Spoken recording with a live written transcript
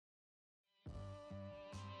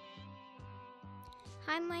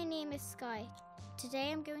Hi, my name is Skye.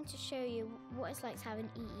 Today I'm going to show you what it's like to have an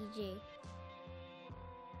EEG.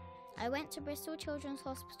 I went to Bristol Children's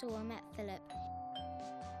Hospital and met Philip.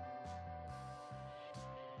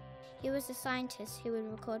 He was a scientist who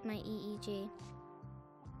would record my EEG.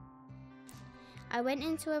 I went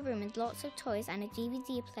into a room with lots of toys and a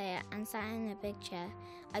DVD player and sat in a big chair.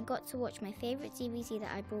 I got to watch my favourite DVD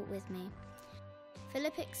that I brought with me.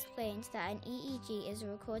 Philip explained that an EEG is a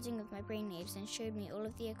recording of my brainwaves and showed me all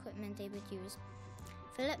of the equipment they would use.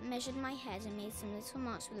 Philip measured my head and made some little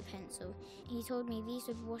marks with a pencil. He told me these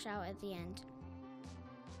would wash out at the end.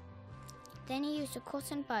 Then he used a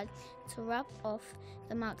cotton bud to rub off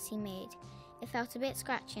the marks he made. It felt a bit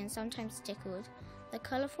scratchy and sometimes tickled. The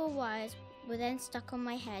colourful wires were then stuck on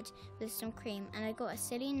my head with some cream, and I got a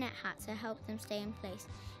silly net hat to help them stay in place.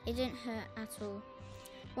 It didn't hurt at all.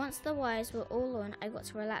 Once the wires were all on, I got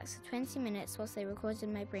to relax for 20 minutes whilst they recorded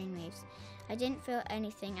my brainwaves. I didn't feel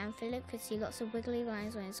anything, and Philip could see lots of wiggly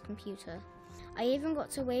lines on his computer. I even got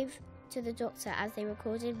to wave to the doctor as they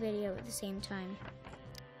recorded video at the same time.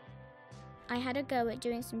 I had a go at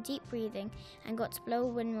doing some deep breathing and got to blow a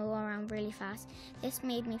windmill around really fast. This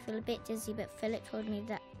made me feel a bit dizzy, but Philip told me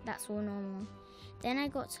that that's all normal. Then I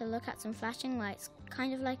got to look at some flashing lights,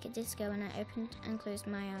 kind of like a disco, and I opened and closed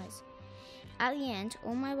my eyes. At the end,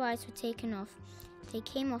 all my wires were taken off. They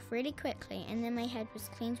came off really quickly, and then my head was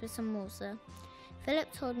cleaned with some water.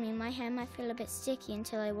 Philip told me my hair might feel a bit sticky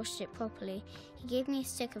until I washed it properly. He gave me a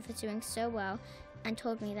sticker for doing so well and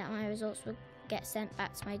told me that my results would get sent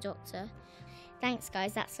back to my doctor. Thanks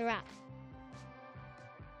guys, that's a wrap.